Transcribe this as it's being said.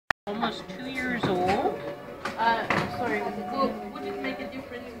almost 2 years old. Sorry, would it make a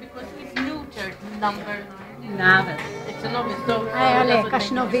difference because he's neutered number? Novice. It's a novice, so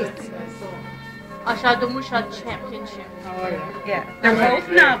Kashnovitz. Aşağıda Musha Championship. Yeah, they're both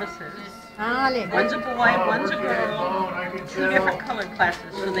novices. Ale. One's a boy, one's a girl, 2 different color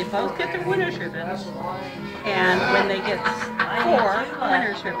classes, so they both get their winner's ribbons. And when they get 4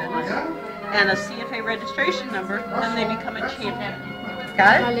 winner's ribbons and a CFA registration number, then they become a champion.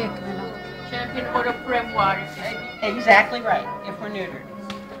 Got it? Champion or a prevoir. Exactly right, if we're neutered.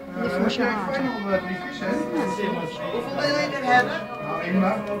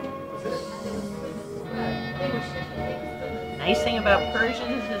 Nice thing about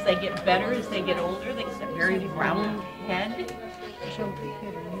Persians is they get better as they get older. They get a very round head.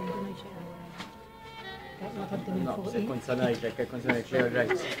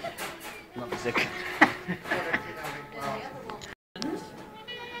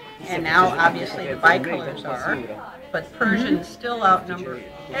 And now, obviously, the bicolors are, but Persians still outnumber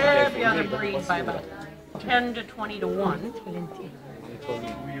every other breed by about 10 to 20 to 1.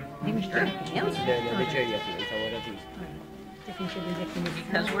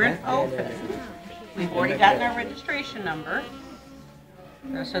 Because we're an open, we've already gotten our registration number.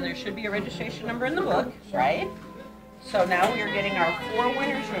 So there should be a registration number in the book, right? So now we are getting our 4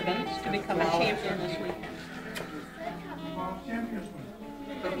 winners ribbons to become a champion this weekend.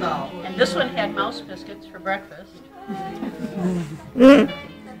 And this one had mouse biscuits for breakfast.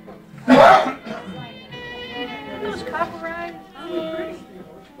 Those copper eyes.